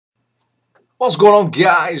What's going on,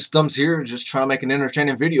 guys? Thumbs here, just trying to make an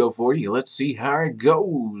entertaining video for you. Let's see how it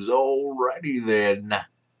goes. Alrighty then.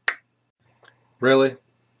 Really?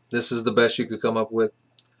 This is the best you could come up with?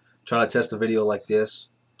 Trying to test a video like this?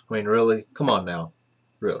 I mean, really? Come on now.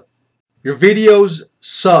 Really. Your videos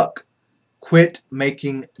suck. Quit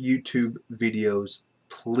making YouTube videos,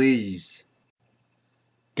 please.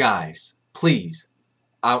 Guys, please.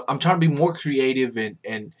 I'm trying to be more creative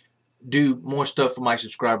and do more stuff for my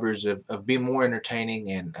subscribers of being more entertaining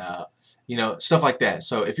and you know, stuff like that.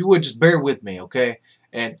 So if you would just bear with me, okay?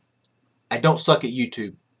 And I don't suck at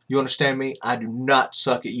YouTube. You understand me? I do not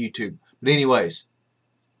suck at YouTube. But anyways,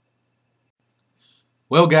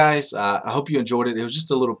 well, guys, I hope you enjoyed it. It was just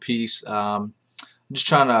a little piece. I'm just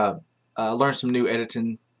trying to learn some new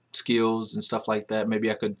editing skills and stuff like that.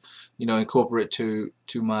 Maybe I could, you know, incorporate to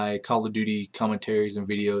my Call of Duty commentaries and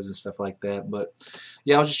videos and stuff like that. But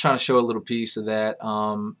yeah, I was just trying to show a little piece of that.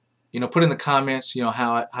 You know, put in the comments, you know,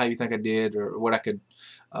 how you think I did or what I could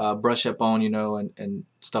brush up on, you know, and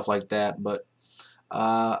stuff like that. But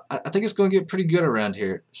I think it's going to get pretty good around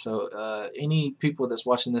here. So any people that's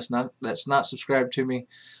watching this that's not subscribed to me,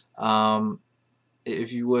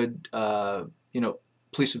 if you would, you know,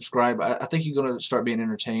 please subscribe. I think you're going to start being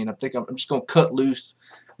entertained. I think I'm just going to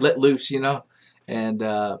let loose, you know, and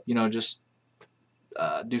you know, just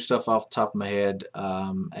do stuff off the top of my head,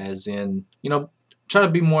 as in, you know, try to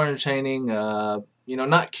be more entertaining. You know,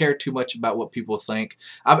 not care too much about what people think.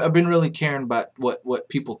 I've been really caring about what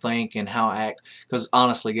people think and how I act, because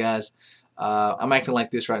honestly, guys, I'm acting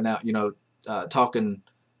like this right now, you know, talking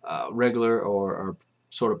regular or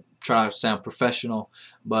sort of try to sound professional,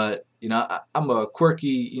 but you know, I'm a quirky,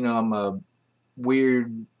 you know, I'm a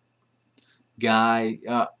weird guy.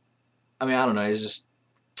 I mean, I don't know, it's just,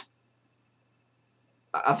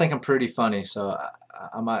 I think I'm pretty funny, so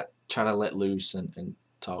I might try to let loose and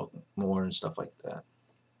talk more and stuff like that.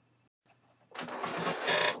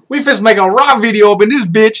 We finna make a raw video up in this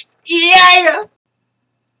bitch. Yeah!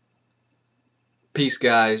 Peace,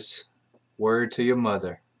 guys. Word to your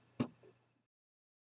mother.